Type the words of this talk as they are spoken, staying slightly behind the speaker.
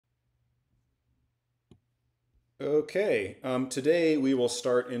Okay, today we will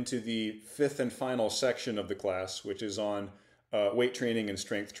start into the fifth and final section of the class, which is on weight training and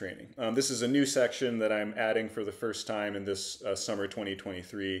strength training. This is a new section that I'm adding for the first time in this summer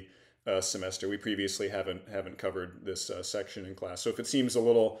 2023 semester. We previously haven't covered this section in class, so if it seems a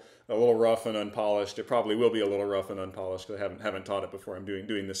little rough and unpolished, it probably will be a little rough and unpolished because I haven't taught it before. I'm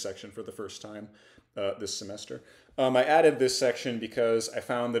doing this section for the first time this semester. I added this section because I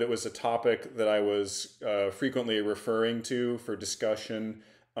found that it was a topic that I was frequently referring to for discussion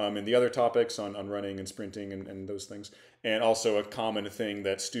in the other topics on running and sprinting and those things, and also a common thing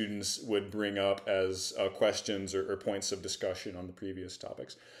that students would bring up as questions or points of discussion on the previous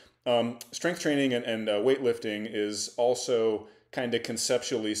topics. Strength training and weightlifting is also kind of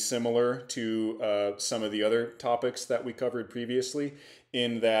conceptually similar to some of the other topics that we covered previously,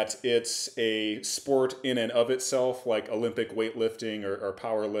 in that it's a sport in and of itself, like Olympic weightlifting or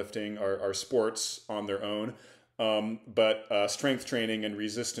powerlifting are sports on their own. But strength training and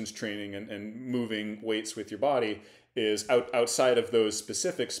resistance training and moving weights with your body is outside of those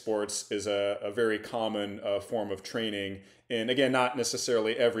specific sports is a very common form of training. And again, not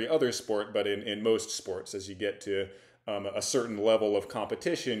necessarily every other sport, but in most sports. As you get to a certain level of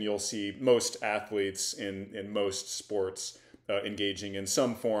competition, you'll see most athletes in most sports engaging in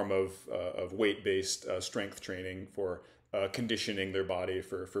some form of weight-based strength training for conditioning their body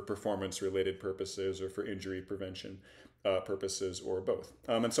for performance-related purposes or for injury prevention purposes or both.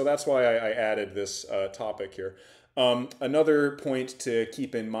 And so that's why I added this topic here. Another point to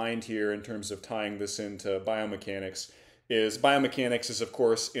keep in mind here in terms of tying this into biomechanics is of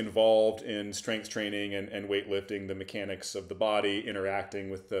course involved in strength training and weightlifting, the mechanics of the body interacting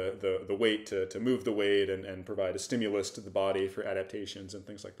with the weight to move the weight and provide a stimulus to the body for adaptations and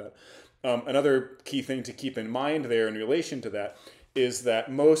things like that. Another key thing to keep in mind there in relation to that is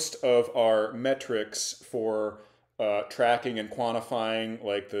that most of our metrics for tracking and quantifying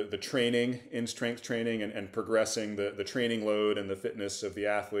like the training in strength training and progressing the training load and the fitness of the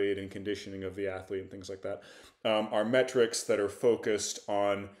athlete and conditioning of the athlete and things like that are metrics that are focused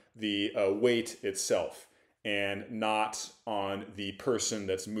on the weight itself and not on the person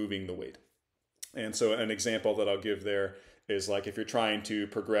that's moving the weight. And so an example that I'll give there is like if you're trying to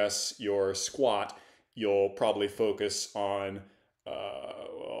progress your squat, you'll probably focus on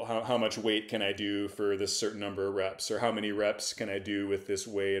how much weight can I do for this certain number of reps, or how many reps can I do with this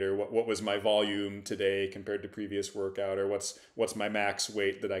weight, or what was my volume today compared to previous workout, or what's my max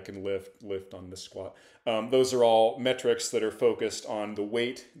weight that I can lift on this squat. Those are all metrics that are focused on the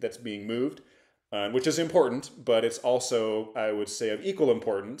weight that's being moved, which is important, but it's also, I would say, of equal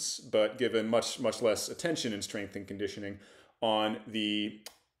importance, but given much less attention in strength and conditioning, on the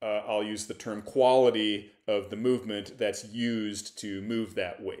I'll use the term quality of the movement that's used to move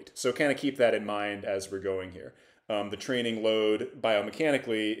that weight. So kind of keep that in mind as we're going here. The training load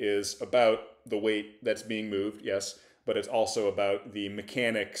biomechanically is about the weight that's being moved, yes, but it's also about the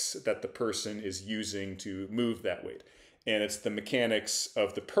mechanics that the person is using to move that weight. And it's the mechanics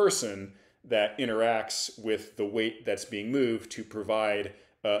of the person that interacts with the weight that's being moved to provide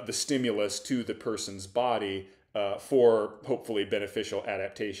the stimulus to the person's body for hopefully beneficial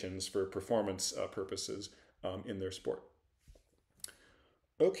adaptations for performance purposes in their sport.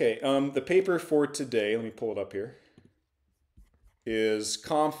 Okay, the paper for today, let me pull it up here, is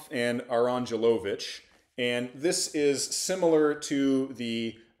Kompf and Arandjelović. And this is similar to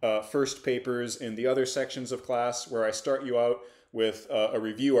the first papers in the other sections of class where I start you out with a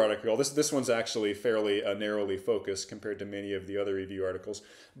review article. This one's actually fairly narrowly focused compared to many of the other review articles,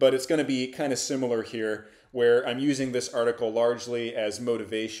 but it's going to be kind of similar here, where I'm using this article largely as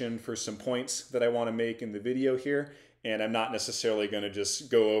motivation for some points that I want to make in the video here, and I'm not necessarily going to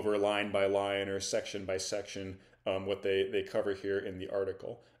just go over line by line or section by section what they cover here in the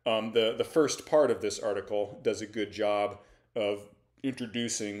article. The first part of this article does a good job of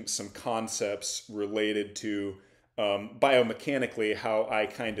introducing some concepts related to biomechanically how I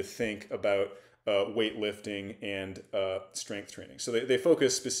kind of think about weightlifting and strength training. So they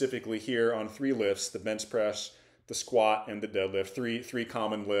focus specifically here on three lifts: the bench press, the squat, and the deadlift. Three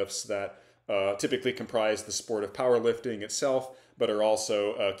common lifts that typically comprise the sport of powerlifting itself, but are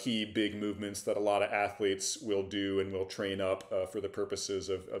also key big movements that a lot of athletes will do and will train up for the purposes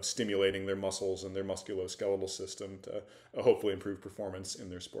of stimulating their muscles and their musculoskeletal system to hopefully improve performance in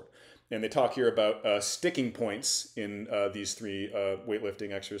their sport. And they talk here about sticking points in these three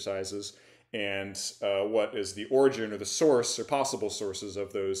weightlifting exercises, and what is the origin or the source or possible sources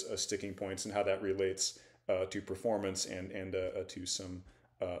of those sticking points and how that relates to performance and to some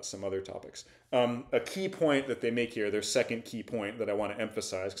some other topics. A key point that they make here, their second key point that I want to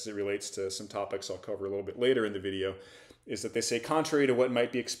emphasize because it relates to some topics I'll cover a little bit later in the video, is that they say, contrary to what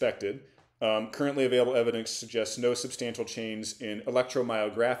might be expected, currently available evidence suggests no substantial change in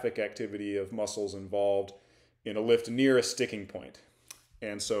electromyographic activity of muscles involved in a lift near a sticking point.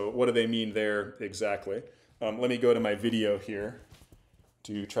 And so what do they mean there exactly? Let me go to my video here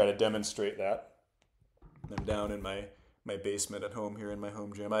to try to demonstrate that. I'm down in my basement at home here in my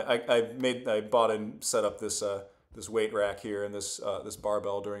home gym. I bought and set up this this weight rack here and this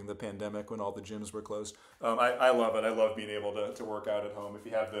barbell during the pandemic when all the gyms were closed. I love it. I love being able to work out at home. If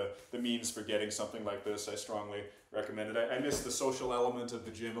you have the means for getting something like this, I strongly recommend it. I miss the social element of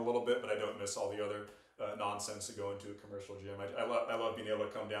the gym a little bit, but I don't miss all the other nonsense to go into a commercial gym. I love being able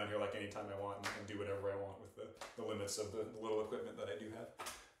to come down here like anytime I want and do whatever I want with the limits of the little equipment that I do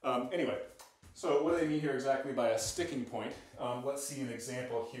have. Anyway, so what do they mean here exactly by a sticking point? Let's see an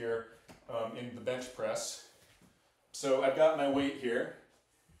example here in the bench press. So I've got my weight here,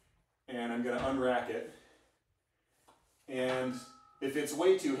 and I'm going to unrack it. And if it's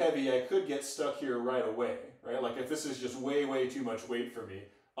way too heavy, I could get stuck here right away, right? Like if this is just way, way too much weight for me,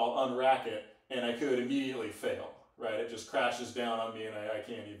 I'll unrack it, and I could immediately fail, right? It just crashes down on me, and I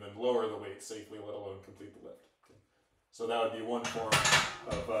can't even lower the weight safely, let alone complete the lift. Okay. So that would be one form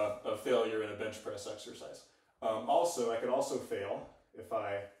of failure in a bench press exercise. Also, I could also fail if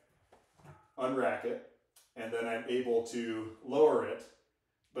I unrack it, and then I'm able to lower it,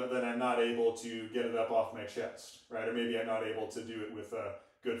 but then I'm not able to get it up off my chest, right? Or maybe I'm not able to do it with a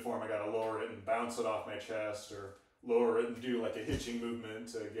good form. I got to lower it and bounce it off my chest, or lower it and do like a hitching movement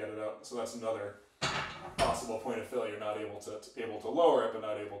to get it up. So that's another possible point of failure, not able to lower it, but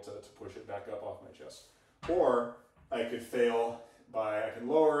not able to push it back up off my chest. Or I could fail by, I can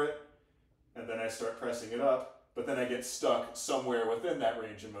lower it, and then I start pressing it up, but then I get stuck somewhere within that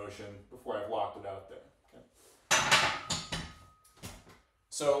range of motion before I've locked it out there.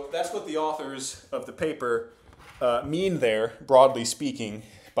 So that's what the authors of the paper mean there, broadly speaking,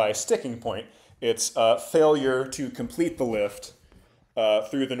 by sticking point. It's failure to complete the lift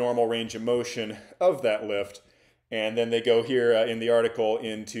through the normal range of motion of that lift. And then they go here in the article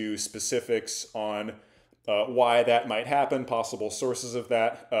into specifics on why that might happen, possible sources of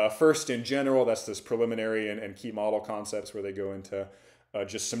that. First, in general, that's this preliminary and key model concepts where they go into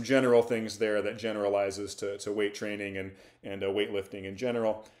just some general things there that generalizes to weight training and weightlifting in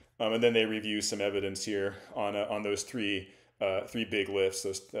general. And then they review some evidence here on those three big lifts,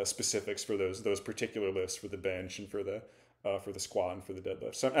 those specifics for those particular lifts for the bench and for the squat and for the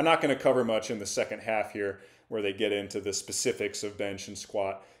deadlift. So I'm not going to cover much in the second half here where they get into the specifics of bench and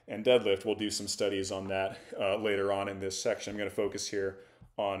squat and deadlift. We'll do some studies on that later on in this section. I'm going to focus here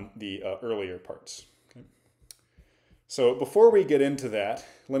on the earlier parts. So before we get into that,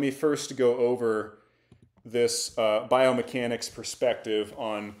 let me first go over this biomechanics perspective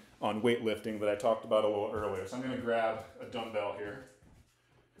on weightlifting that I talked about a little earlier. So I'm going to grab a dumbbell here.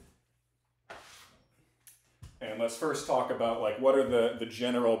 And let's first talk about like what are the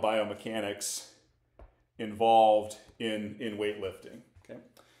general biomechanics involved in weightlifting. Okay?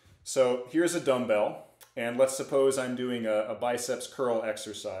 So here's a dumbbell, and let's suppose I'm doing a biceps curl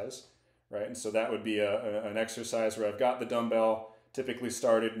exercise. Right, and so that would be an exercise where I've got the dumbbell typically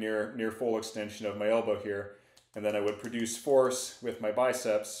started near full extension of my elbow here, and then I would produce force with my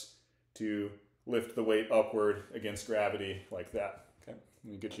biceps to lift the weight upward against gravity like that. Okay,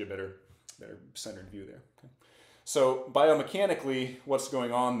 let me get you a better centered view there. Okay. So biomechanically, what's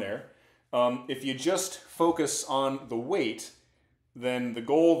going on there? If you just focus on the weight, then the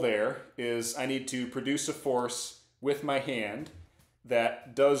goal there is I need to produce a force with my hand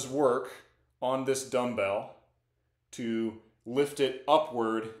that does work on this dumbbell to lift it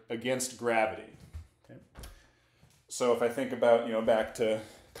upward against gravity. Okay? So if I think about, back to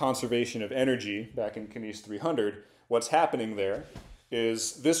conservation of energy back in Kines 300, what's happening there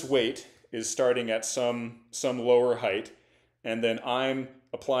is this weight is starting at some lower height, and then I'm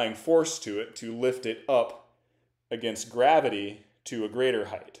applying force to it to lift it up against gravity to a greater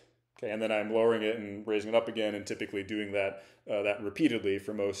height. Okay, and then I'm lowering it and raising it up again, and typically doing that repeatedly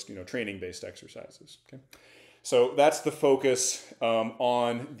for most training-based exercises. Okay, so that's the focus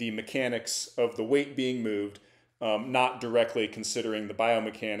on the mechanics of the weight being moved, not directly considering the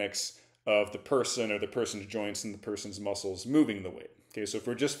biomechanics of the person or the person's joints and the person's muscles moving the weight. Okay, so if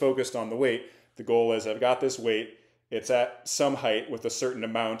we're just focused on the weight, the goal is I've got this weight, it's at some height with a certain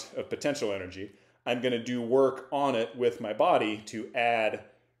amount of potential energy. I'm going to do work on it with my body to add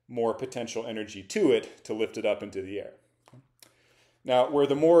more potential energy to it to lift it up into the air. Now, where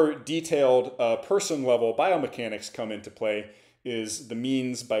the more detailed person-level biomechanics come into play is the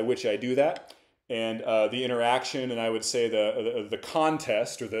means by which I do that. And the interaction, and I would say the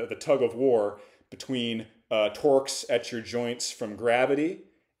contest or the tug of war between torques at your joints from gravity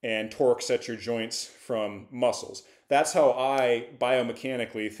and torques at your joints from muscles. That's how I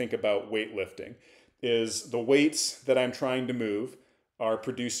biomechanically think about weightlifting, is the weights that I'm trying to move are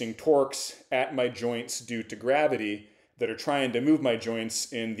producing torques at my joints due to gravity that are trying to move my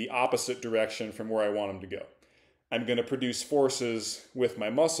joints in the opposite direction from where I want them to go. I'm going to produce forces with my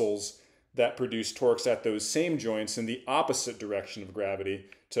muscles that produce torques at those same joints in the opposite direction of gravity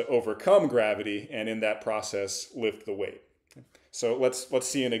to overcome gravity and in that process lift the weight. So let's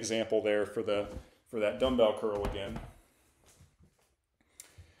see an example there for that dumbbell curl again,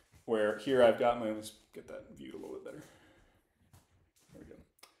 where here I've got my, let's get that viewed a little bit better. There we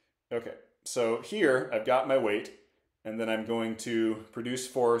go. Okay, so here I've got my weight, and then I'm going to produce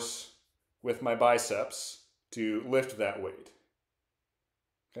force with my biceps to lift that weight.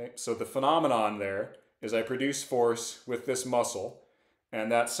 Okay, so the phenomenon there is I produce force with this muscle, and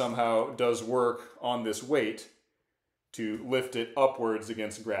that somehow does work on this weight to lift it upwards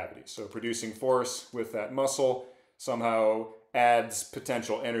against gravity. So producing force with that muscle somehow adds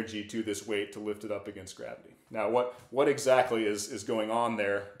potential energy to this weight to lift it up against gravity. Now, what exactly is going on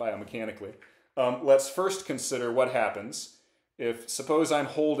there biomechanically? Let's first consider what happens if, suppose I'm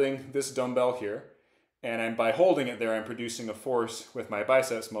holding this dumbbell here, and by holding it there, I'm producing a force with my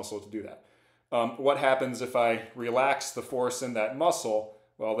biceps muscle to do that. What happens if I relax the force in that muscle?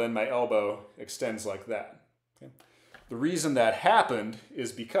 Well, then my elbow extends like that. Okay? The reason that happened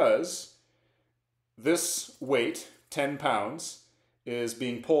is because this weight, 10 pounds, is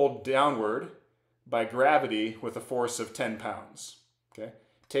being pulled downward by gravity with a force of 10 pounds. Okay?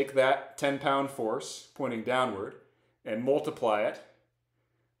 Take that 10-pound force pointing downward and multiply it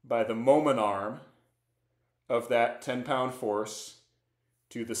by the moment arm of that 10-pound force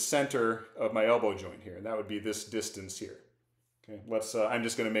to the center of my elbow joint here, and that would be this distance here. Okay, I'm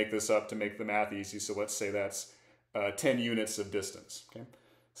just going to make this up to make the math easy, so let's say that's 10 units of distance. Okay,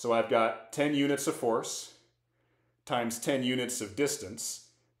 so I've got 10 units of force times 10 units of distance.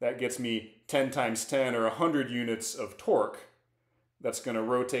 That gets me 10 times 10, or 100 units of torque. That's going to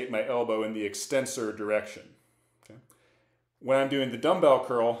rotate my elbow in the extensor direction. Okay. When I'm doing the dumbbell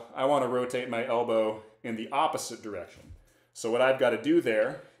curl, I want to rotate my elbow in the opposite direction. So what I've got to do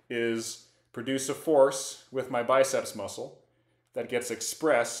there is produce a force with my biceps muscle that gets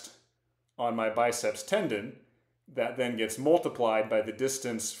expressed on my biceps tendon, that then gets multiplied by the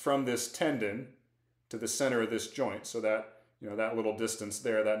distance from this tendon to the center of this joint. So that, that little distance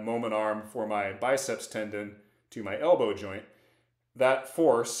there, that moment arm for my biceps tendon to my elbow joint, that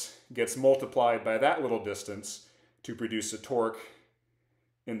force gets multiplied by that little distance to produce a torque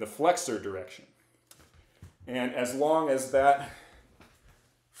in the flexor direction. And as long as that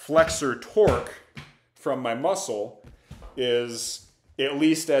flexor torque from my muscle is at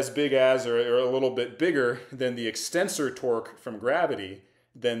least as big as, or a little bit bigger than the extensor torque from gravity,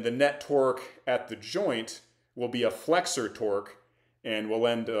 then the net torque at the joint will be a flexor torque and will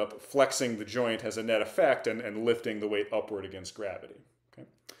end up flexing the joint as a net effect and lifting the weight upward against gravity. Okay.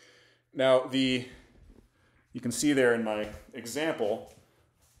 Now, you can see there in my example,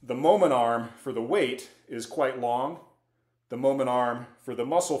 the moment arm for the weight is quite long. The moment arm for the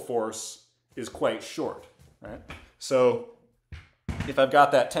muscle force is quite short. Right? So if I've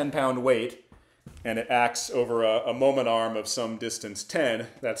got that 10-pound weight and it acts over a moment arm of some distance 10,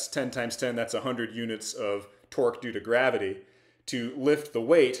 that's 10 times 10, that's 100 units of torque due to gravity. To lift the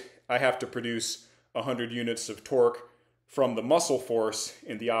weight, I have to produce 100 units of torque from the muscle force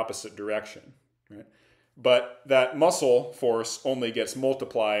in the opposite direction. Right? But that muscle force only gets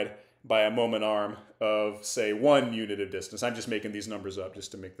multiplied by a moment arm of, say, 1 unit of distance. I'm just making these numbers up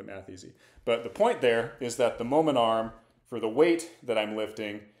just to make the math easy. But the point there is that the moment arm for the weight that I'm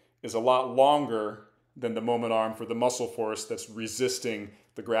lifting is a lot longer than the moment arm for the muscle force that's resisting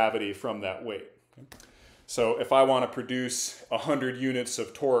the gravity from that weight. Okay? So if I want to produce 100 units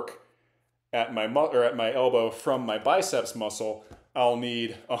of torque at my elbow from my biceps muscle, I'll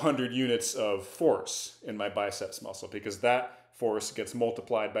need 100 units of force in my biceps muscle, because that force gets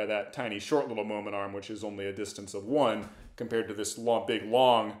multiplied by that tiny short little moment arm, which is only a distance of 1, compared to this big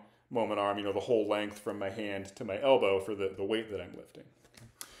long moment arm, the whole length from my hand to my elbow for the weight that I'm lifting.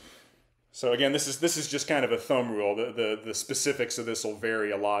 So again, this is just kind of a thumb rule. The specifics of this will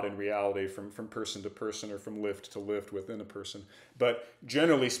vary a lot in reality from person to person or from lift to lift within a person. But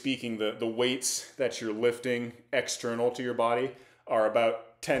generally speaking, the weights that you're lifting external to your body are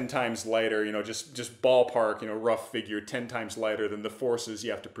about 10 times lighter, just ballpark, rough figure, 10 times lighter than the forces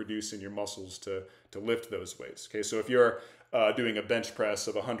you have to produce in your muscles to lift those weights. Okay, so if you're doing a bench press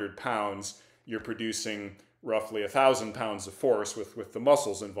of 100 pounds, you're producing roughly 1,000 pounds of force with the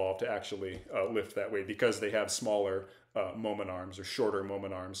muscles involved to actually lift that weight, because they have smaller moment arms or shorter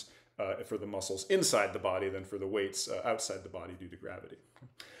moment arms for the muscles inside the body than for the weights outside the body due to gravity.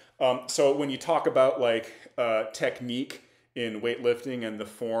 So when you talk about like technique in weightlifting and the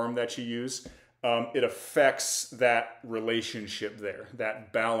form that you use, it affects that relationship there,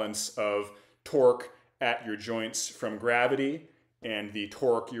 that balance of torque at your joints from gravity and the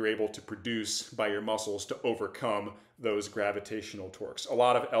torque you're able to produce by your muscles to overcome those gravitational torques. A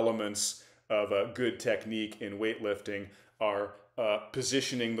lot of elements of a good technique in weightlifting are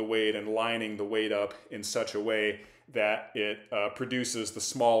positioning the weight and lining the weight up in such a way that it produces the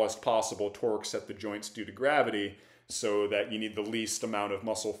smallest possible torques at the joints due to gravity, so that you need the least amount of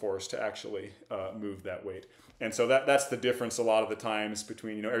muscle force to actually move that weight. And so that's the difference a lot of the times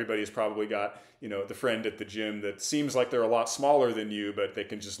between, you know, everybody's probably got, you know, the friend at the gym that seems like they're a lot smaller than you, but they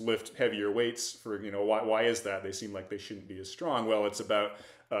can just lift heavier weights for, you know, why is that? They seem like they shouldn't be as strong. Well, it's about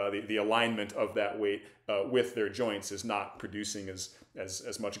the alignment of that weight with their joints is not producing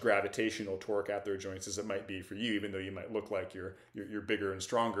as much gravitational torque at their joints as it might be for you, even though you might look like you're bigger and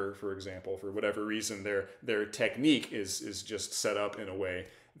stronger, for example. For whatever reason, their technique is just set up in a way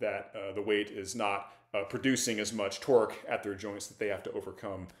that the weight is not producing as much torque at their joints that they have to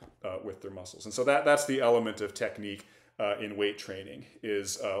overcome with their muscles. And so that's the element of technique in weight training,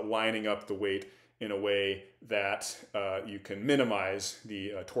 is lining up the weight in a way that you can minimize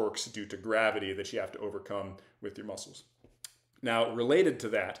the torques due to gravity that you have to overcome with your muscles. Now, related to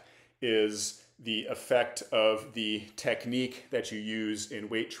that is the effect of the technique that you use in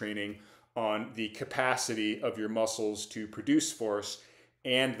weight training on the capacity of your muscles to produce force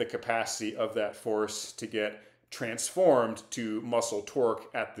and the capacity of that force to get transformed to muscle torque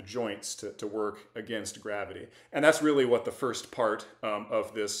at the joints to work against gravity. And that's really what the first part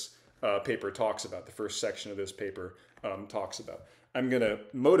of this paper talks about, the first section of this paper talks about. I'm going to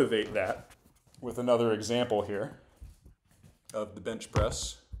motivate that with another example here of the bench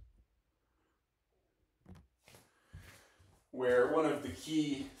press, where one of the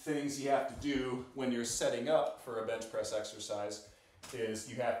key things you have to do when you're setting up for a bench press exercise is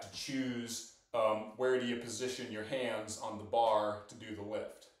you have to choose where do you position your hands on the bar to do the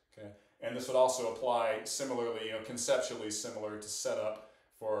lift. Okay? And this would also apply similarly, you know, conceptually similar to setup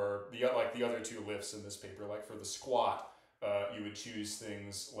for like the other two lifts in this paper. Like for the squat, you would choose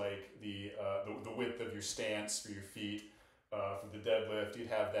things like the width of your stance for your feet. For the deadlift, you'd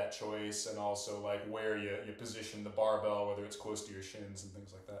have that choice, and also like where you position the barbell, whether it's close to your shins and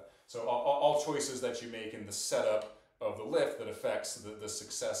things like that. So all choices that you make in the setup of the lift that affects the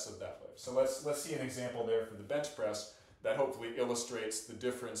success of that lift. So let's see an example there for the bench press that hopefully illustrates the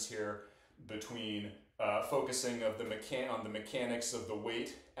difference here between focusing on the mechanics of the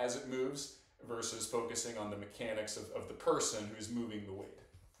weight as it moves versus focusing on the mechanics of the person who's moving the weight.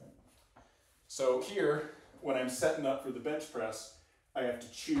 Okay. So here, when I'm setting up for the bench press, I have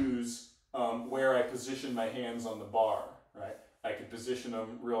to choose where I position my hands on the bar, right? I could position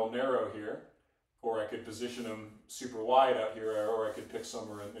them real narrow here, or I could position them super wide out here, or I could pick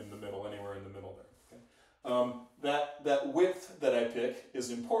somewhere in the middle, anywhere in the middle there. Okay? That width that I pick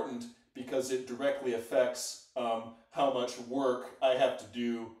is important because it directly affects how much work I have to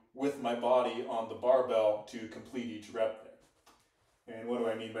do with my body on the barbell to complete each rep there. And what do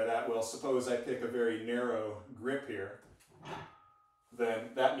I mean by that? Well, suppose I pick a very narrow grip here, then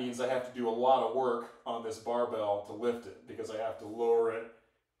that means I have to do a lot of work on this barbell to lift it, because I have to lower it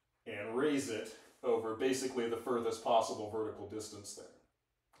and raise it over basically the furthest possible vertical distance there.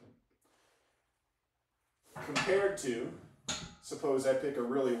 Okay. Compared to, suppose I pick a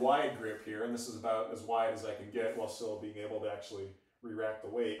really wide grip here, and this is about as wide as I can get while still being able to actually re-rack the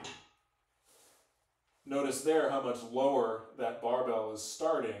weight. Notice there how much lower that barbell is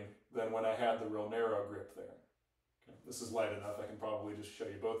starting than when I had the real narrow grip there. Okay. This is light enough, I can probably just show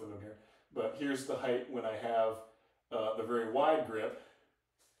you both of them here. But here's the height when I have the very wide grip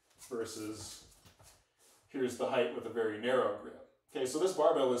versus here's the height with a very narrow grip. Okay, so this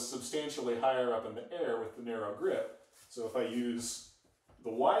barbell is substantially higher up in the air with the narrow grip. So if I use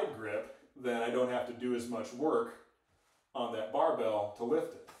the wide grip, then I don't have to do as much work on that barbell to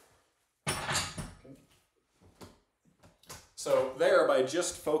lift it. Okay. So there, by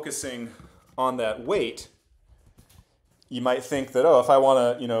just focusing on that weight, you might think that, oh, if I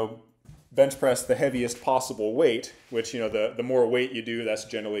want to, you know, bench press the heaviest possible weight, which, you know, the more weight you do, that's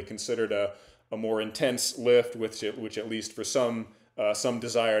generally considered a more intense lift, which at least for some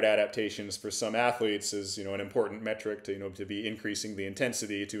desired adaptations for some athletes is, you know, an important metric to, you know, to be increasing the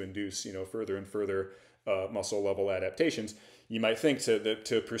intensity to induce, you know, further and further muscle level adaptations. You might think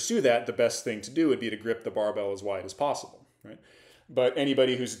to pursue that, the best thing to do would be to grip the barbell as wide as possible, right? But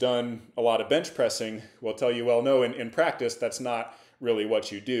anybody who's done a lot of bench pressing will tell you, well, no, in practice, that's not really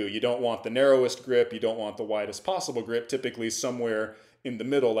what you do. You don't want the narrowest grip. You don't want the widest possible grip. Typically somewhere in the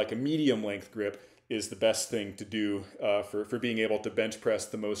middle, like a medium length grip, is the best thing to do for being able to bench press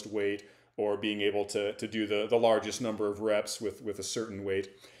the most weight or being able to do the largest number of reps with a certain weight.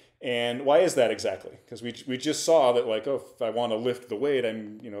 And why is that exactly? Because we just saw that, like, oh, if I want to lift the weight,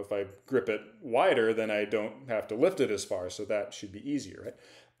 if I grip it wider, then I don't have to lift it as far, so that should be easier,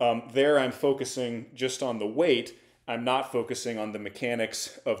 right? There I'm focusing just on the weight. I'm not focusing on the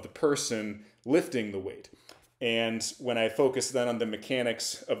mechanics of the person lifting the weight. And when I focus then on the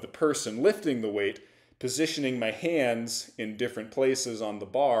mechanics of the person lifting the weight, positioning my hands in different places on the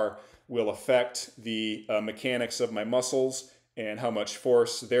bar will affect the mechanics of my muscles and how much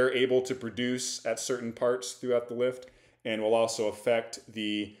force they're able to produce at certain parts throughout the lift, and will also affect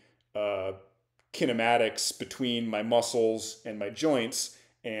the kinematics between my muscles and my joints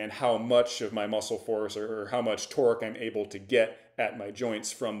and how much of my muscle force or how much torque I'm able to get at my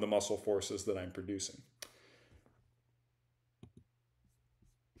joints from the muscle forces that I'm producing.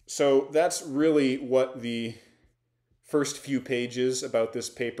 So that's really what the first few pages about this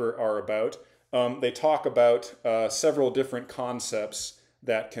paper are about. They talk about several different concepts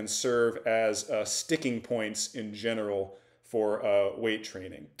that can serve as sticking points in general for weight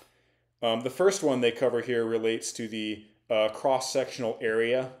training. The first one they cover here relates to the cross-sectional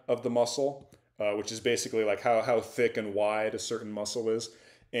area of the muscle, which is basically like how thick and wide a certain muscle is.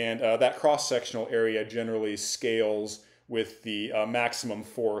 And that cross-sectional area generally scales with the maximum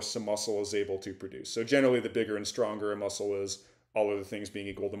force a muscle is able to produce. So generally, the bigger and stronger a muscle is, all other things being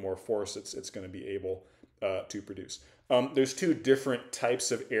equal, the more force it's going to be able to produce. There's two different types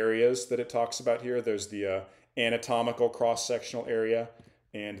of areas that it talks about here. There's the anatomical cross-sectional area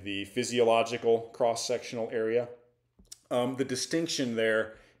and the physiological cross-sectional area. The distinction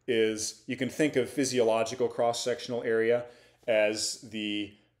there is you can think of physiological cross-sectional area as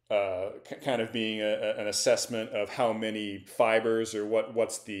the kind of being an assessment of how many fibers or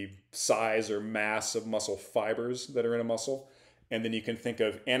what's the size or mass of muscle fibers that are in a muscle. And then you can think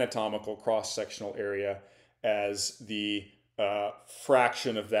of anatomical cross-sectional area as the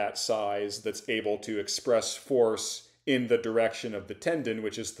fraction of that size that's able to express force in the direction of the tendon,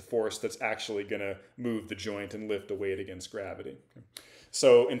 which is the force that's actually going to move the joint and lift a weight against gravity.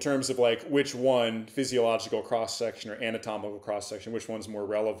 So in terms of like which one, physiological cross-section or anatomical cross-section, which one's more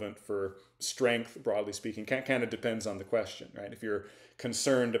relevant for strength, broadly speaking, kind of depends on the question, right? If you're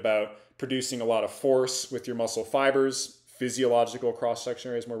concerned about producing a lot of force with your muscle fibers, physiological cross-section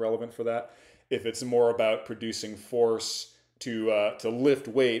area is more relevant for that. If it's more about producing force to lift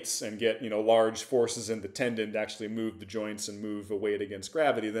weights and get large forces in the tendon to actually move the joints and move a weight against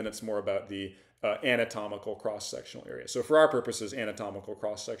gravity, then it's more about the anatomical cross-sectional area. So for our purposes, anatomical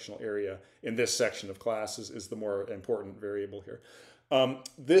cross-sectional area in this section of class is the more important variable here.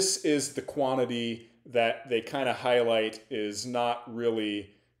 This is the quantity that they kind of highlight is not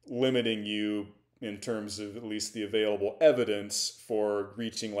really limiting you in terms of at least the available evidence for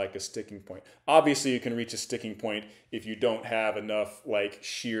reaching like a sticking point. Obviously, you can reach a sticking point if you don't have enough like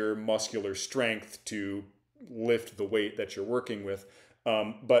sheer muscular strength to lift the weight that you're working with.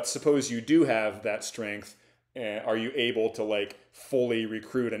 But suppose you do have that strength, are you able to like fully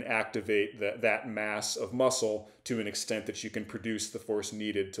recruit and activate that mass of muscle to an extent that you can produce the force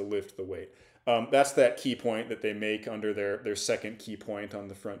needed to lift the weight? That's that key point that they make under their second key point on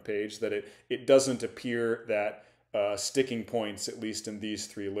the front page, that it doesn't appear that sticking points, at least in these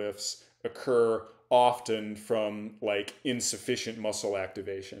three lifts, occur often from like insufficient muscle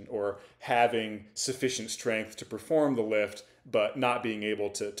activation or having sufficient strength to perform the lift, but not being able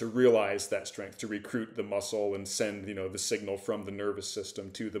to realize that strength, to recruit the muscle and send the signal from the nervous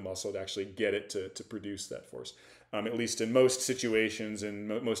system to the muscle to actually get it to produce that force. At least in most situations,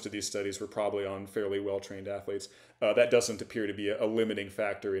 and most of these studies were probably on fairly well-trained athletes, that doesn't appear to be a limiting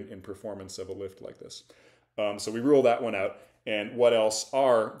factor in performance of a lift like this. So we rule that one out. And what else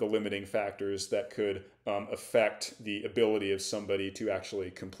are the limiting factors that could affect the ability of somebody to actually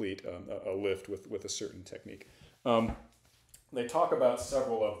complete a lift with a certain technique? They talk about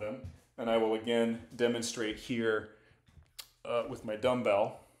several of them, and I will again demonstrate here with my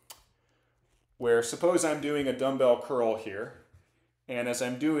dumbbell, where suppose I'm doing a dumbbell curl here, and as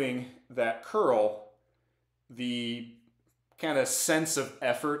I'm doing that curl, the kind of sense of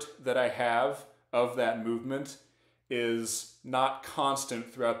effort that I have of that movement is not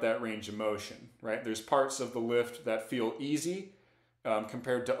constant throughout that range of motion, right? There's parts of the lift that feel easy,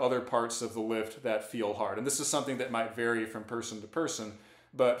 compared to other parts of the lift that feel hard. And this is something that might vary from person to person.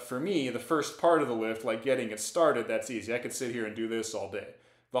 But for me, the first part of the lift, like getting it started, that's easy. I could sit here and do this all day.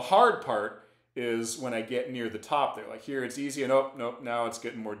 The hard part is when I get near the top there. Like here, it's easy, and oh, nope, now it's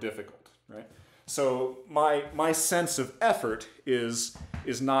getting more difficult, right? So my sense of effort is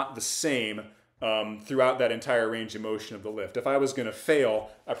not the same throughout that entire range of motion of the lift. If I was going to fail,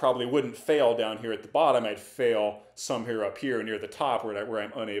 I probably wouldn't fail down here at the bottom. I'd fail somewhere up here near the top where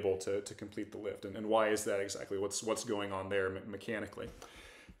I'm unable to complete the lift. And why is that exactly? What's going on there mechanically?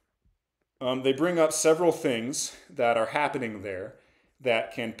 They bring up several things that are happening there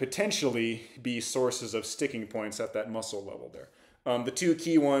that can potentially be sources of sticking points at that muscle level there. The two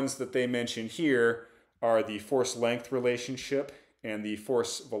key ones that they mention here are the force-length relationship and the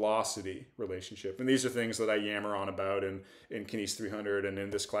force-velocity relationship. And these are things that I yammer on about in Kines 300 and in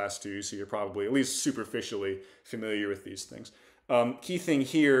this class too, so you're probably at least superficially familiar with these things. Key thing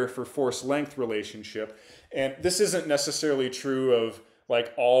here for force-length relationship, and this isn't necessarily true of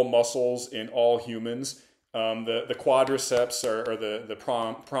like all muscles in all humans. The quadriceps are the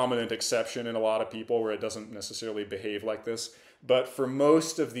prominent exception in a lot of people where it doesn't necessarily behave like this. But for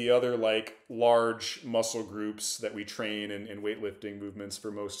most of the other like large muscle groups that we train in weightlifting movements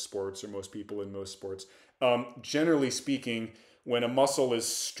for most sports or most people in most sports, generally speaking, when a muscle is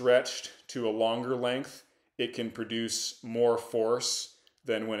stretched to a longer length, it can produce more force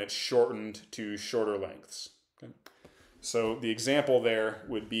than when it's shortened to shorter lengths. Okay? So the example there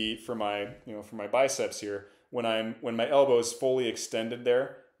would be for my biceps here. When my elbow is fully extended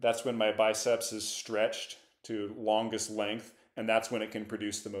there, that's when my biceps is stretched to longest length, and that's when it can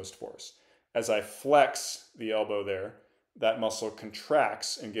produce the most force. As I flex the elbow there, that muscle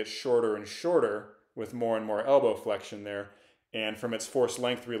contracts and gets shorter and shorter with more and more elbow flexion there, and from its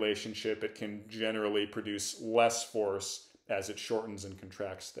force-length relationship, it can generally produce less force as it shortens and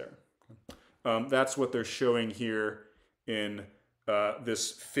contracts there. That's what they're showing here in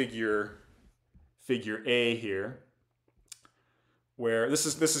this figure A here, where this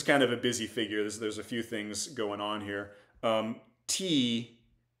is kind of a busy figure. There's a few things going on here. T,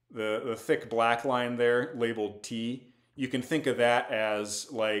 the thick black line there labeled T, you can think of that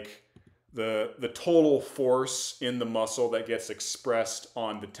as like the total force in the muscle that gets expressed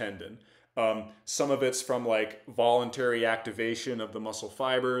on the tendon. Some of it's from like voluntary activation of the muscle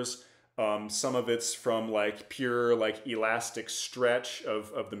fibers. Some of it's from like pure like elastic stretch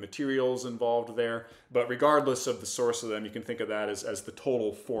of the materials involved there. But regardless of the source of them, you can think of that as the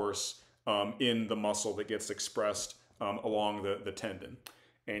total force in the muscle that gets expressed along the tendon.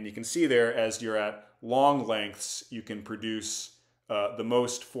 And you can see there, as you're at long lengths, you can produce the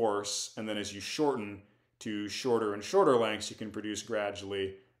most force, and then as you shorten to shorter and shorter lengths, you can produce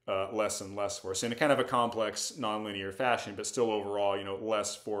gradually less and less force in a kind of a complex nonlinear fashion, but still overall,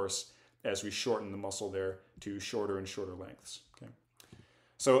 less force as we shorten the muscle there to shorter and shorter lengths. Okay?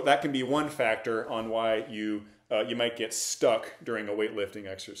 So that can be one factor on why you might get stuck during a weightlifting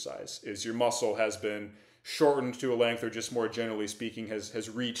exercise, is your muscle has been shortened to a length, or just more generally speaking, has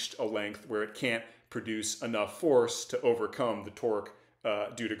reached a length where it can't produce enough force to overcome the torque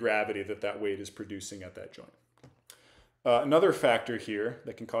due to gravity that weight is producing at that joint. Another factor here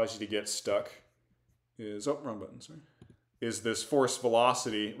that can cause you to get stuck is, wrong button, sorry, is this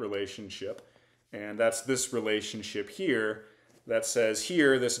force-velocity relationship. And that's this relationship here that says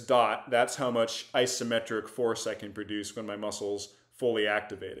here, this dot, that's how much isometric force I can produce when my muscle's fully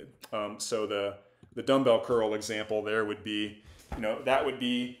activated. So the dumbbell curl example there would be, that would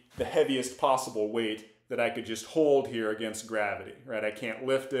be the heaviest possible weight that I could just hold here against gravity, right? I can't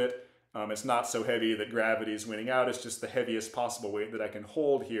lift it. It's not so heavy that gravity is winning out. It's just the heaviest possible weight that I can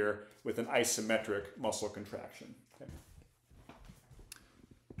hold here with an isometric muscle contraction. Okay.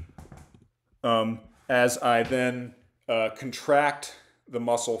 As I then contract the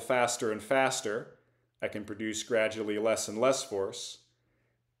muscle faster and faster, I can produce gradually less and less force.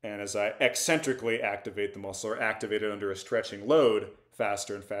 And as I eccentrically activate the muscle, or activate it under a stretching load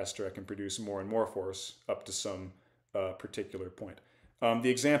faster and faster, I can produce more and more force up to some particular point. The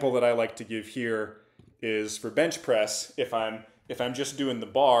example that I like to give here is for bench press. If I'm just doing the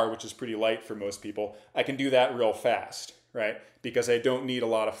bar, which is pretty light for most people, I can do that real fast, right? Because I don't need a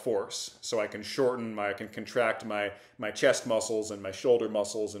lot of force. So I can I can contract my chest muscles and my shoulder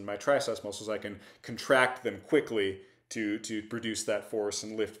muscles and my triceps muscles. I can contract them quickly to produce that force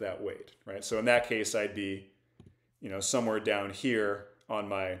and lift that weight, right? So in that case, I'd be, somewhere down here on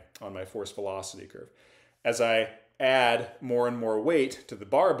my force velocity curve. As I add more and more weight to the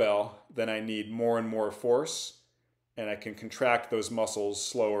barbell, then I need more and more force, and I can contract those muscles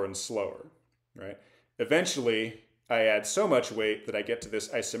slower and slower, right? Eventually, I add so much weight that I get to this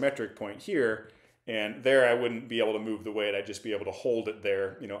isometric point here, and there I wouldn't be able to move the weight. I'd just be able to hold it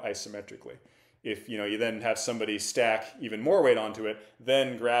there, isometrically. If you then have somebody stack even more weight onto it,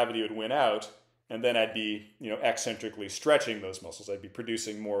 then gravity would win out, and then I'd be eccentrically stretching those muscles. I'd be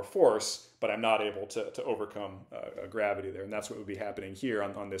producing more force, but I'm not able to overcome gravity there, and that's what would be happening here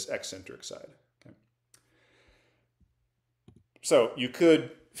on this eccentric side. Okay. So you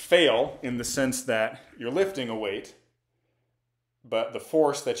could fail in the sense that you're lifting a weight, but the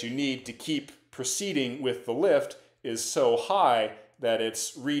force that you need to keep proceeding with the lift is so high that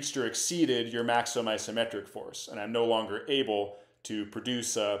it's reached or exceeded your maximum isometric force, and I'm no longer able to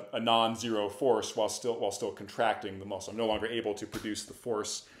produce a non-zero force while still contracting the muscle. I'm no longer able to produce the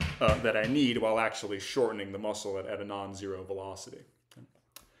force that I need while actually shortening the muscle at a non-zero velocity.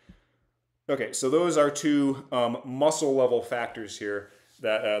 Okay, so those are two muscle level factors here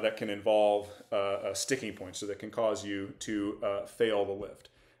that can involve a sticking point, so that can cause you to fail the lift.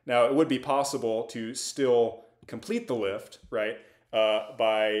 Now, it would be possible to still complete the lift, right,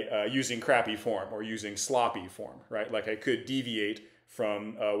 by using crappy form or using sloppy form, right? Like I could deviate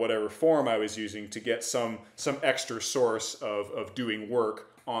from whatever form I was using to get some extra source of doing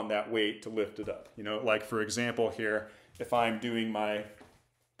work on that weight to lift it up. Like for example here, if I'm doing my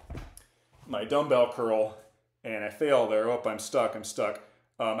dumbbell curl and I fail there, oh, I'm stuck,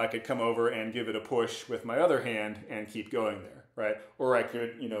 I could come over and give it a push with my other hand and keep going there, right? Or I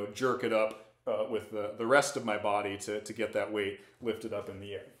could, jerk it up with the rest of my body to get that weight lifted up in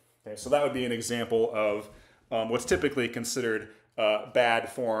the air. Okay, so that would be an example of what's typically considered bad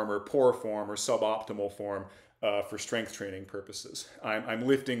form or poor form or suboptimal form for strength training purposes. I'm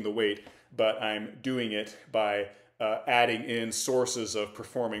lifting the weight, but I'm doing it by adding in sources of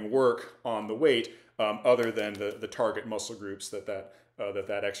performing work on the weight other than the target muscle groups that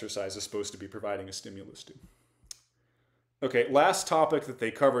exercise is supposed to be providing a stimulus to. Okay, last topic that they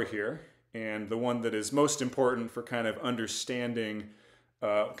cover here, and the one that is most important for kind of understanding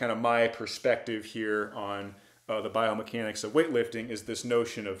kind of my perspective here on the biomechanics of weightlifting, is this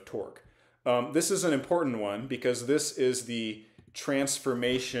notion of torque. This is an important one because this is the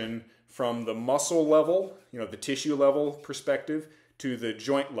transformation from the muscle level, the tissue level perspective, to the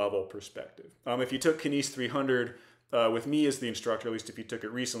joint level perspective. If you took Kines 300 with me as the instructor, at least if you took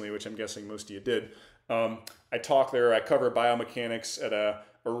it recently, which I'm guessing most of you did, I cover biomechanics at a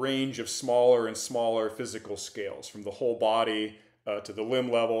range of smaller and smaller physical scales, from the whole body to the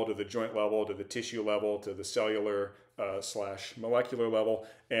limb level, to the joint level, to the tissue level, to the cellular / molecular level.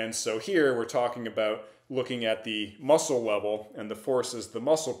 And so here we're talking about looking at the muscle level and the forces the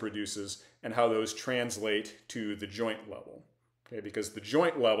muscle produces and how those translate to the joint level. Okay, because the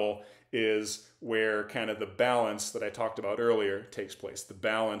joint level is where kind of the balance that I talked about earlier takes place. The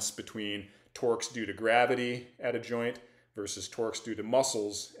balance between torques due to gravity at a joint versus torques due to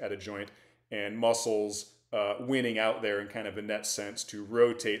muscles at a joint, and muscles winning out there in kind of a net sense to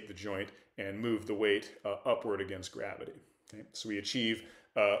rotate the joint and move the weight upward against gravity. Okay? So we achieve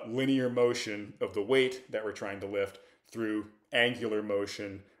linear motion of the weight that we're trying to lift through angular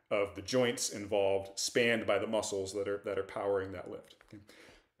motion of the joints involved, spanned by the muscles that are powering that lift.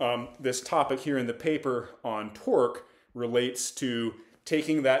 Okay? This topic here in the paper on torque relates to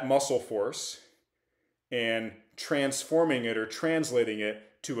taking that muscle force and transforming it or translating it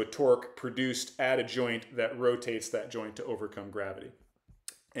to a torque produced at a joint that rotates that joint to overcome gravity.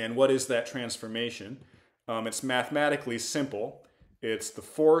 And what is that transformation? It's mathematically simple. It's the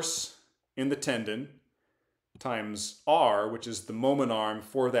force in the tendon times R, which is the moment arm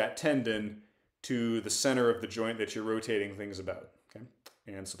for that tendon, to the center of the joint that you're rotating things about. Okay?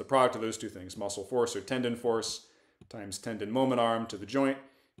 And so the product of those two things, muscle force or tendon force times tendon moment arm to the joint,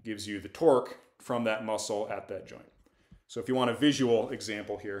 gives you the torque from that muscle at that joint. So if you want a visual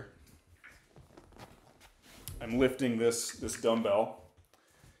example here, I'm lifting this dumbbell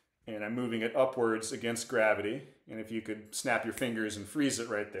and I'm moving it upwards against gravity. And if you could snap your fingers and freeze it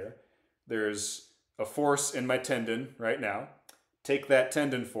right there, there's a force in my tendon right now. Take that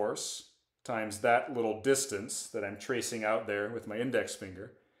tendon force times that little distance that I'm tracing out there with my index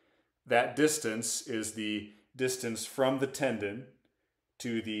finger. That distance is the distance from the tendon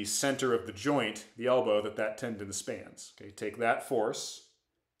to the center of the joint, the elbow that tendon spans. Okay, take that force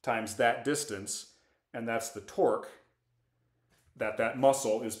times that distance, and that's the torque that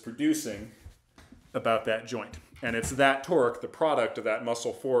muscle is producing about that joint. And it's that torque, the product of that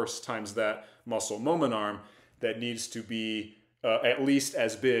muscle force times that muscle moment arm, that needs to be at least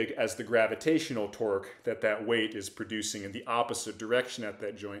as big as the gravitational torque that weight is producing in the opposite direction at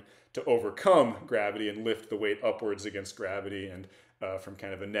that joint to overcome gravity and lift the weight upwards against gravity and from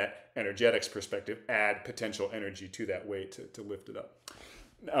kind of a net energetics perspective, add potential energy to that weight to lift it up.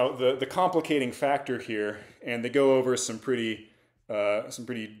 Now, the complicating factor here, and they go over some pretty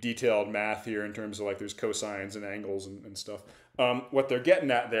detailed math here in terms of like there's cosines and angles and stuff. What they're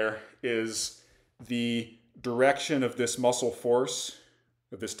getting at there is the direction of this muscle force,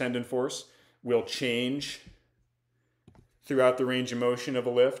 of this tendon force, will change throughout the range of motion of a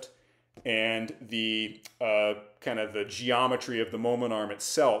lift, and the kind of the geometry of the moment arm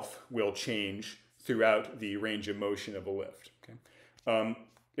itself will change throughout the range of motion of a lift. Okay?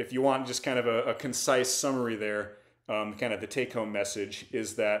 If you want just kind of a concise summary there, kind of the take-home message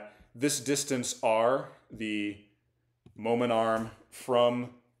is that this distance r, the moment arm from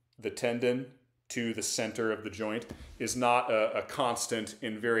the tendon to the center of the joint, is not a constant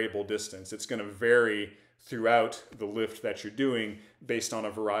invariable distance. It's going to vary throughout the lift that you're doing based on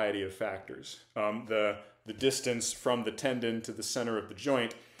a variety of factors. The distance from the tendon to the center of the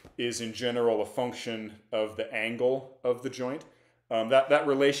joint is in general a function of the angle of the joint. That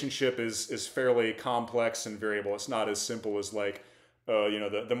relationship is fairly complex and variable. It's not as simple as like,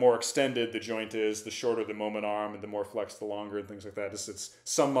 the more extended the joint is, the shorter the moment arm, and the more flexed, the longer, and things like that. It's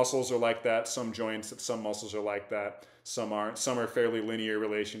some muscles are like that, some joints, some muscles are like that, some aren't. Some are fairly linear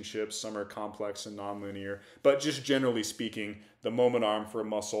relationships, some are complex and nonlinear. But just generally speaking, the moment arm for a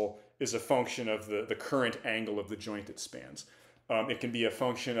muscle is a function of the current angle of the joint it spans. It can be a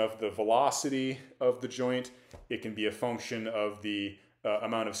function of the velocity of the joint. It can be a function of the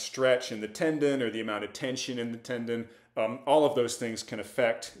amount of stretch in the tendon or the amount of tension in the tendon. All of those things can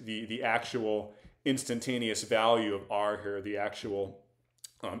affect the actual instantaneous value of R here, the actual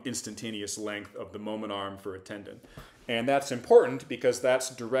instantaneous length of the moment arm for a tendon. And that's important because that's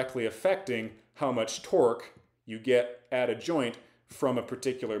directly affecting how much torque you get at a joint from a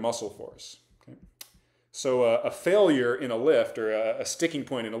particular muscle force. Okay? So a failure in a lift, or a sticking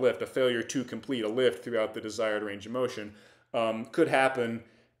point in a lift, a failure to complete a lift throughout the desired range of motion, could happen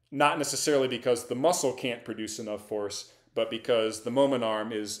not necessarily because the muscle can't produce enough force, but because the moment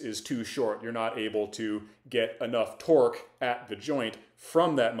arm is too short. You're not able to get enough torque at the joint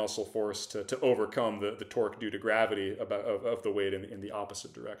from that muscle force to overcome the torque due to gravity of the weight in the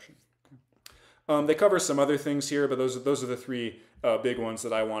opposite direction. They cover some other things here, but those are the three big ones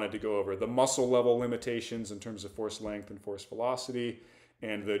that I wanted to go over. The muscle level limitations in terms of force length and force velocity,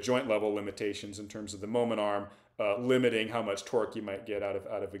 and the joint level limitations in terms of the moment arm limiting how much torque you might get out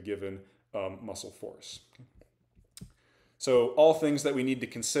of a given muscle force. So all things that we need to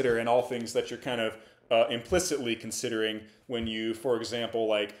consider, and all things that you're kind of implicitly considering when you, for example,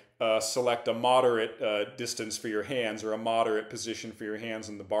 like select a moderate distance for your hands, or a moderate position for your hands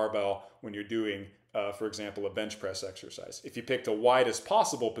on the barbell when you're doing, for example, a bench press exercise. If you picked a widest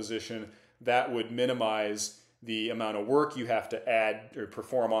possible position, that would minimize the amount of work you have to add or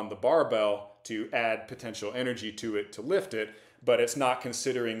perform on the barbell to add potential energy to it to lift it, but it's not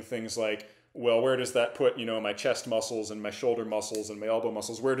considering things like, well, where does that put, my chest muscles and my shoulder muscles and my elbow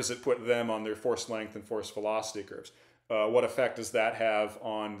muscles? Where does it put them on their force length and force velocity curves? What effect does that have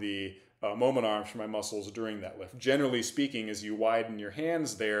on the moment arms for my muscles during that lift? Generally speaking, as you widen your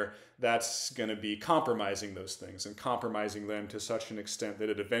hands there, that's going to be compromising those things, and compromising them to such an extent that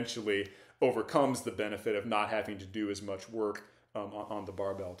it eventually overcomes the benefit of not having to do as much work on the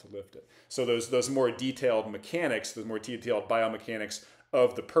barbell to lift it. So those more detailed mechanics, the more detailed biomechanics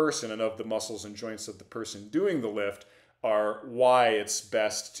of the person and of the muscles and joints of the person doing the lift are why it's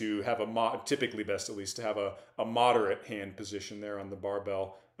best to have typically best at least to have a moderate hand position there on the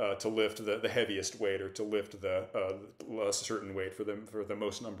barbell to lift the heaviest weight, or to lift a certain weight for the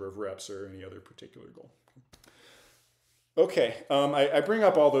most number of reps, or any other particular goal. Okay, I bring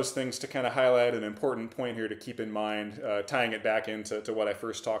up all those things to kind of highlight an important point here to keep in mind, tying it back into what I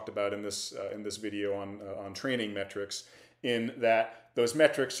first talked about in this video on training metrics, in that those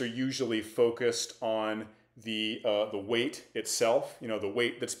metrics are usually focused on the weight itself, the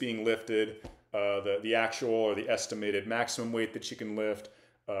weight that's being lifted, the actual or the estimated maximum weight that you can lift,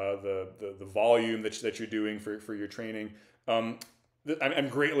 the volume that you're doing for your training. I'm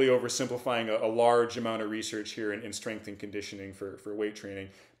greatly oversimplifying a large amount of research here in strength and conditioning for weight training,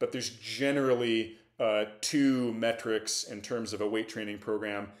 but there's generally two metrics in terms of a weight training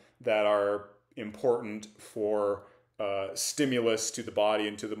program that are important for stimulus to the body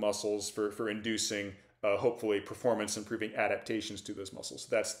and to the muscles for inducing hopefully performance improving adaptations to those muscles.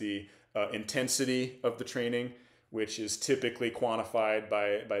 That's the intensity of the training, which is typically quantified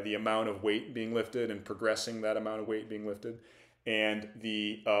by the amount of weight being lifted and progressing that amount of weight being lifted, and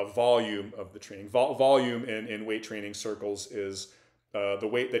the volume of the training. Volume in weight training circles is the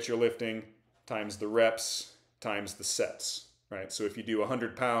weight that you're lifting times the reps times the sets. right? So if you do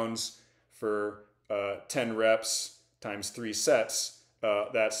 100 pounds for 10 reps times 3 sets,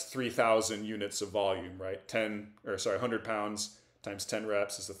 that's 3,000 units of volume, right? 100 pounds times 10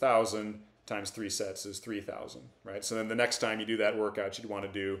 reps is 1,000, times 3 sets is 3,000, right? So then the next time you do that workout, you'd want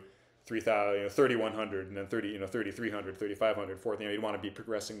to do 3,000, 3,100, and then 3,300, 3,500, 4,000. You'd want to be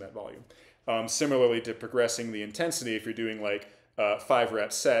progressing that volume. Similarly to progressing the intensity, if you're doing like 5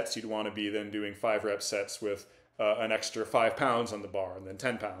 rep sets, you'd want to be then doing 5 rep sets with an extra 5 pounds on the bar, and then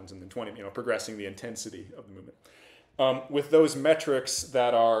 10 pounds, and then 20, progressing the intensity of the movement. With those metrics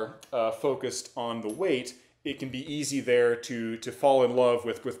that are focused on the weight, it can be easy there to fall in love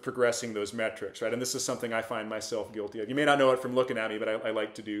with progressing those metrics, right? And this is something I find myself guilty of. You may not know it from looking at me, but I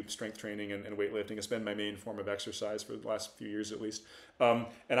like to do strength training and weightlifting. It's been my main form of exercise for the last few years at least.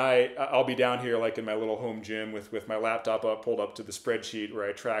 And I'll be down here like in my little home gym with my laptop up, pulled up to the spreadsheet where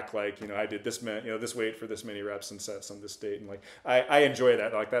I track like, I did this this weight for this many reps and sets on this date. And like, I enjoy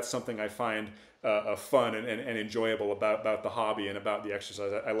that. Like that's something I find fun and enjoyable about the hobby and about the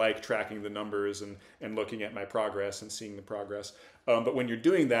exercise. I like tracking the numbers and looking at my progress and seeing the progress. But when you're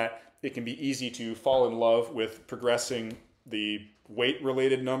doing that, it can be easy to fall in love with progressing the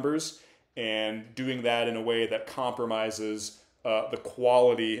weight-related numbers and doing that in a way that compromises the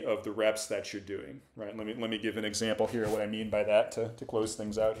quality of the reps that you're doing. Right? Let me give an example here of what I mean by that to close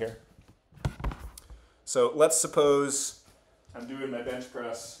things out here. So let's suppose I'm doing my bench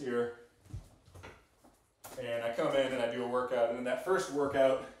press here. And I come in and I do a workout, and in that first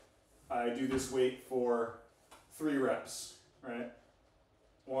workout, I do this weight for 3 reps, right?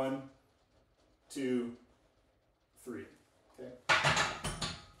 1, 2, 3, okay?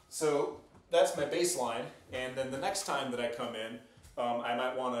 So that's my baseline, and then the next time that I come in, I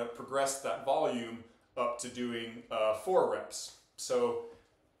might want to progress that volume up to doing 4 reps. So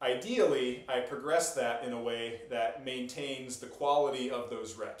ideally, I progress that in a way that maintains the quality of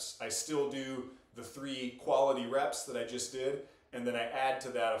those reps. I still do the 3 quality reps that I just did, and then I add to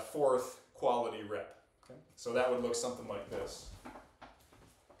that a 4th quality rep. Okay? So that would look something like this.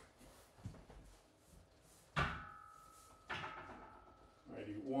 I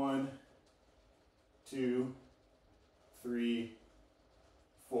do 1, 2, 3,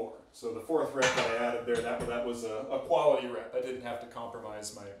 4. So the 4th rep that I added there, that was a quality rep. I didn't have to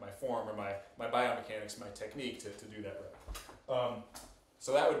compromise my form or my biomechanics, my technique to do that rep.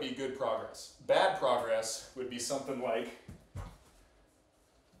 So that would be good progress. Bad progress would be something like,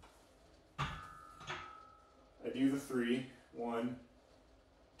 I do the 3, 1,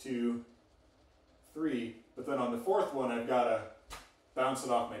 2, 3, but then on the 4th one I've got to bounce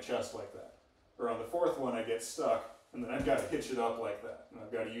it off my chest like that. Or on the 4th one I get stuck, and then I've got to hitch it up like that. And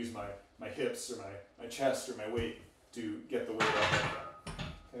I've got to use my hips or my chest or my weight to get the weight up like that.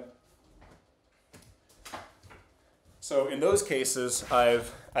 Okay? So in those cases,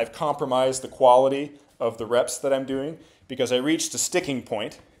 I've compromised the quality of the reps that I'm doing because I reached a sticking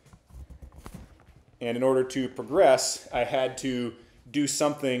point, and in order to progress, I had to do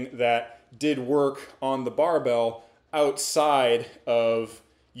something that did work on the barbell outside of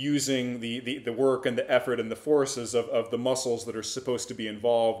using the work and the effort and the forces of the muscles that are supposed to be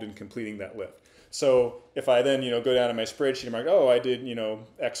involved in completing that lift. So if I then go down to my spreadsheet, I'm like, oh, I did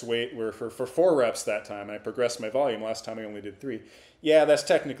X weight for 4 reps that time, and I progressed my volume. Last time I only did 3. Yeah, that's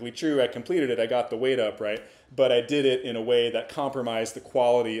technically true. I completed it. I got the weight up, right? But I did it in a way that compromised the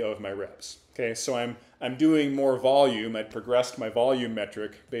quality of my reps. Okay, so I'm doing more volume. I progressed my volume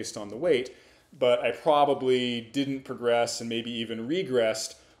metric based on the weight, but I probably didn't progress and maybe even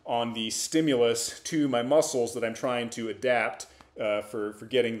regressed on the stimulus to my muscles that I'm trying to adapt for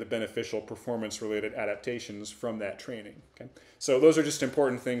getting the beneficial performance-related adaptations from that training. Okay? So those are just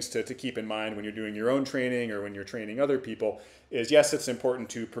important things to keep in mind when you're doing your own training or when you're training other people, is yes, it's important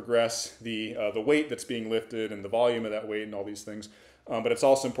to progress the weight that's being lifted and the volume of that weight and all these things, but it's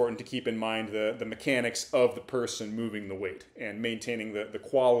also important to keep in mind the mechanics of the person moving the weight and maintaining the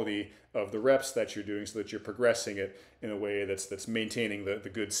quality of the reps that you're doing so that you're progressing it in a way that's maintaining the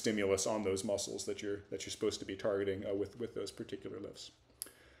good stimulus on those muscles that you're supposed to be targeting with those particular lifts.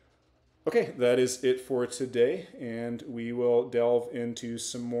 Okay, that is it for today, and we will delve into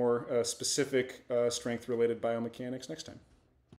some more specific strength-related biomechanics next time.